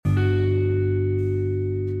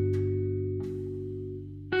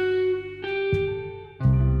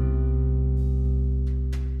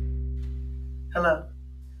Hello.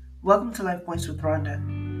 Welcome to Life Points with Rhonda,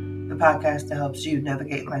 the podcast that helps you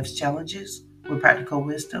navigate life's challenges with practical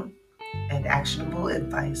wisdom and actionable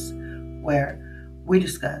advice, where we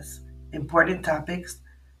discuss important topics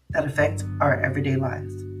that affect our everyday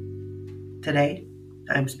lives. Today,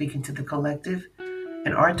 I'm speaking to the collective,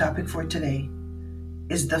 and our topic for today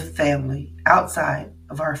is the family outside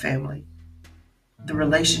of our family, the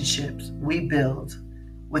relationships we build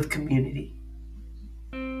with community.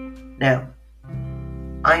 Now,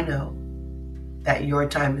 I know that your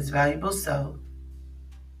time is valuable, so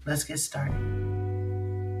let's get started.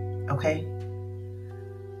 Okay?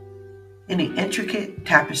 In the intricate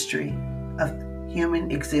tapestry of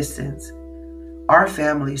human existence, our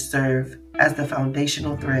families serve as the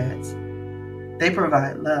foundational threads. They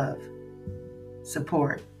provide love,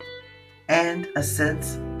 support, and a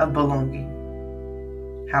sense of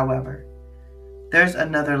belonging. However, there's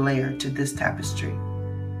another layer to this tapestry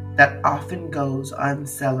that often goes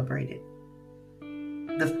uncelebrated.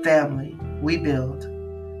 The family we build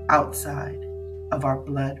outside of our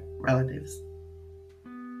blood relatives.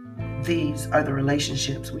 These are the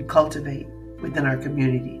relationships we cultivate within our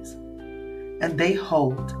communities, and they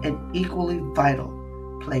hold an equally vital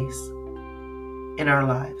place in our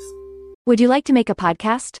lives. Would you like to make a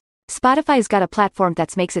podcast? Spotify's got a platform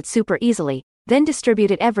that makes it super easily, then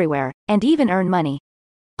distribute it everywhere, and even earn money.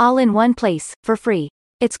 All in one place, for free.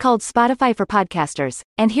 It's called Spotify for Podcasters,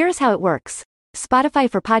 and here's how it works. Spotify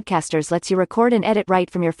for Podcasters lets you record and edit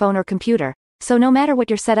right from your phone or computer, so no matter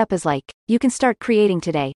what your setup is like, you can start creating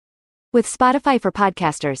today. With Spotify for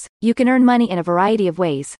Podcasters, you can earn money in a variety of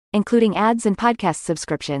ways, including ads and podcast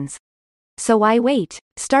subscriptions. So why wait?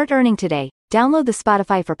 Start earning today. Download the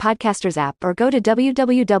Spotify for Podcasters app or go to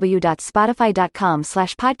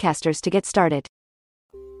www.spotify.com/podcasters to get started.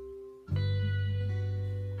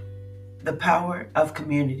 The power of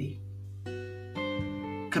community.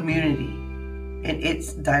 Community, in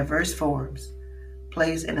its diverse forms,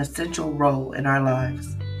 plays an essential role in our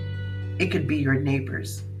lives. It could be your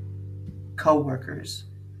neighbors, co-workers,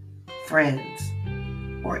 friends,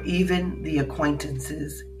 or even the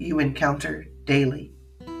acquaintances you encounter daily.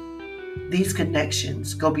 These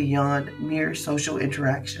connections go beyond mere social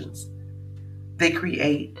interactions. They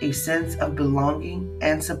create a sense of belonging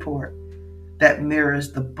and support that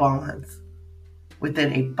mirrors the bonds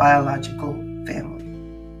within a biological family.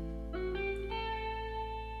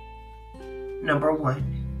 Number 1,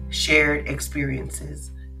 shared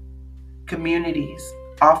experiences. Communities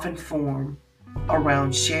often form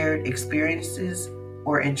around shared experiences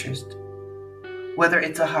or interest. Whether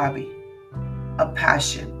it's a hobby, a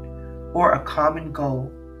passion, or a common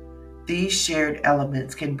goal, these shared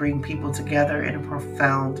elements can bring people together in a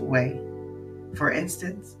profound way. For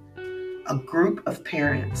instance, a group of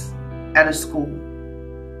parents at a school,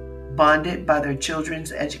 bonded by their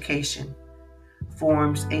children's education,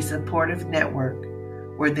 forms a supportive network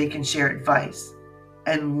where they can share advice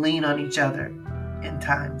and lean on each other in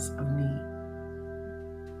times of need.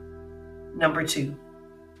 Number 2,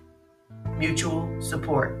 mutual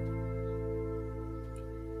support.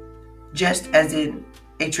 Just as in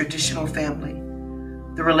a traditional family,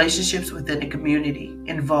 the relationships within a community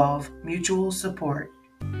involve mutual support.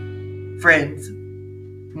 Friends,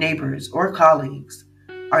 neighbors, or colleagues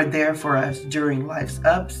are there for us during life's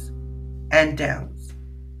ups and downs.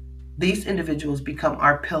 These individuals become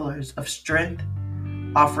our pillars of strength,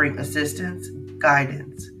 offering assistance,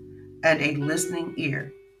 guidance, and a listening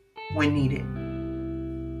ear when needed.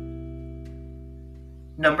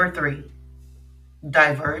 Number 3,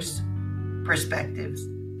 diverse perspectives.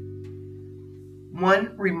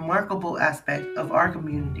 One remarkable aspect of our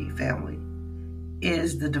community family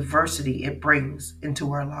is the diversity it brings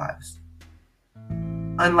into our lives.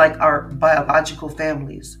 Unlike our biological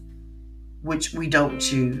families, which we don't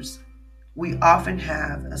choose, we often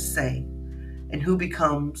have a say in who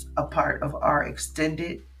becomes a part of our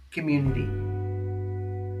extended community.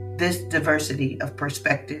 This diversity of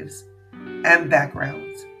perspectives and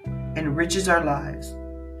backgrounds enriches our lives,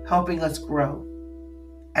 helping us grow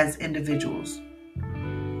as individuals.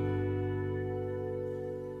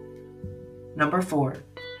 Number 4,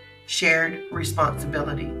 shared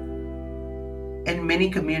responsibility. In many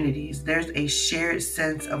communities, there's a shared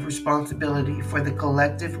sense of responsibility for the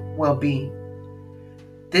collective well-being.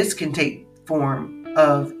 This can take form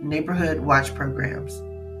of neighborhood watch programs,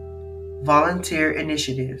 volunteer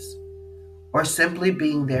initiatives, or simply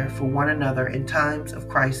being there for one another in times of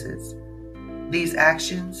crisis. These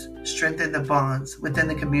actions strengthen the bonds within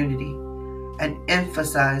the community and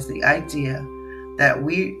emphasize the idea that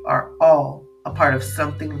we are all a part of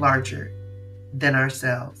something larger than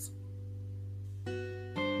ourselves.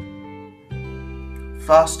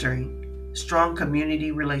 fostering strong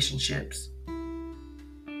community relationships.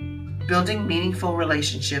 Building meaningful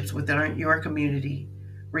relationships within your community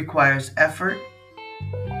requires effort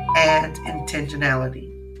and intentionality.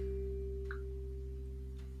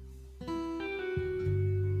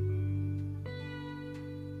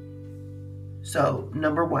 So,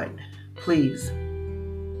 number 1, please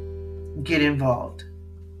get involved.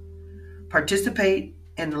 Participate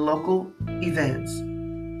in local events,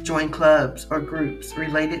 join clubs or groups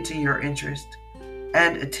related to your interest,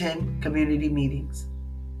 and attend community meetings.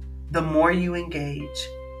 The more you engage,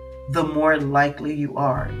 the more likely you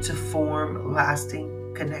are to form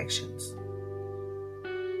lasting connections.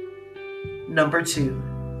 Number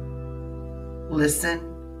 2,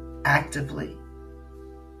 listen actively.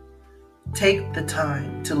 Take the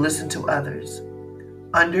time to listen to others,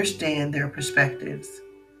 understand their perspectives,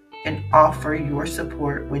 and offer your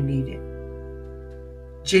support when needed.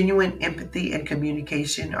 Genuine empathy and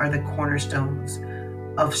communication are the cornerstones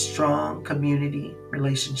of strong community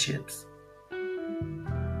relationships.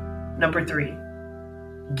 Number 3,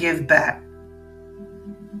 give back.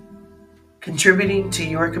 Contributing to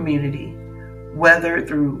your community, whether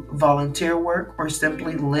through volunteer work or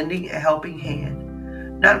simply lending a helping hand,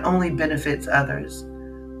 not only benefits others,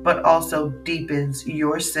 but also deepens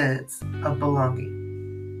your sense of belonging.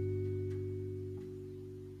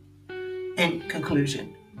 In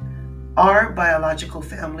conclusion, our biological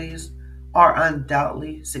families are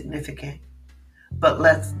undoubtedly significant, but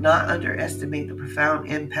let's not underestimate the profound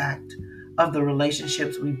impact of the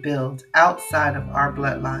relationships we build outside of our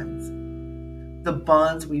bloodlines. The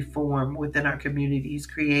bonds we form within our communities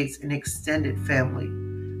creates an extended family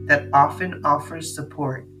that often offers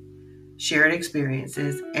support, shared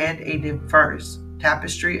experiences, and a diverse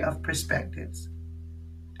tapestry of perspectives.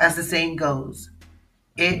 As the saying goes,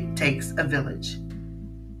 it takes a village,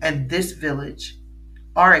 and this village,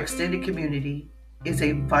 our extended community, is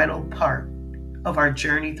a vital part of our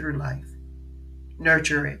journey through life.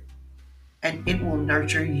 Nurture it, and it will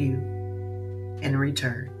nurture you in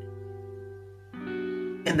return.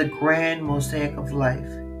 In the grand mosaic of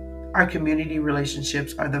life, our community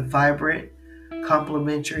relationships are the vibrant,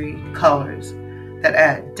 complementary colors that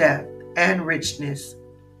add depth and richness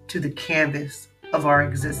to the canvas of our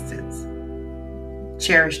existence.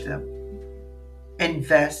 Cherish them,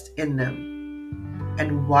 invest in them,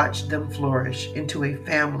 and watch them flourish into a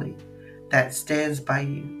family that stands by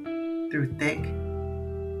you through thick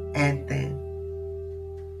and thin.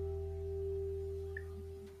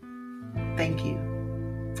 Thank you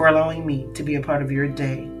for allowing me to be a part of your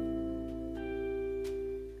day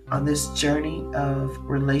on this journey of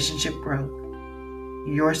relationship growth.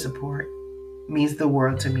 Your support means the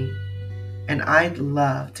world to me, and I'd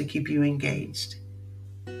love to keep you engaged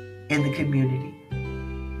in the community.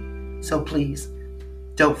 So please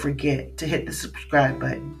don't forget to hit the subscribe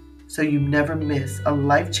button so you never miss a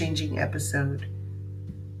life-changing episode.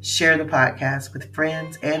 Share the podcast with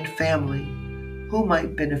friends and family who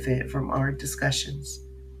might benefit from our discussions.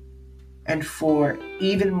 And for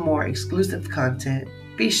even more exclusive content,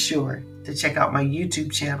 be sure to check out my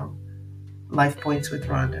YouTube channel, Life Points with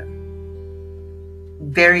Rhonda.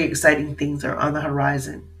 Very exciting things are on the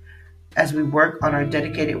horizon as we work on our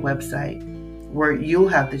dedicated website, where you'll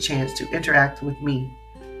have the chance to interact with me,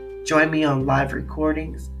 join me on live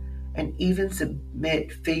recordings, and even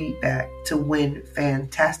submit feedback to win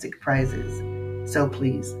fantastic prizes. So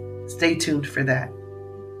please, stay tuned for that.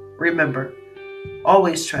 Remember,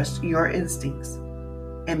 always trust your instincts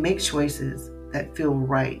and make choices that feel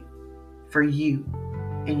right for you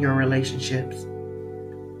in your relationships.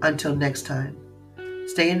 Until next time,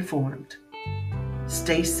 stay informed,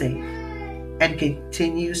 stay safe, and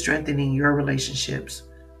continue strengthening your relationships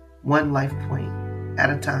one life point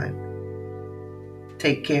at a time.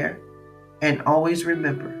 Take care, and always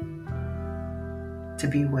remember to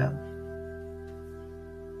be well.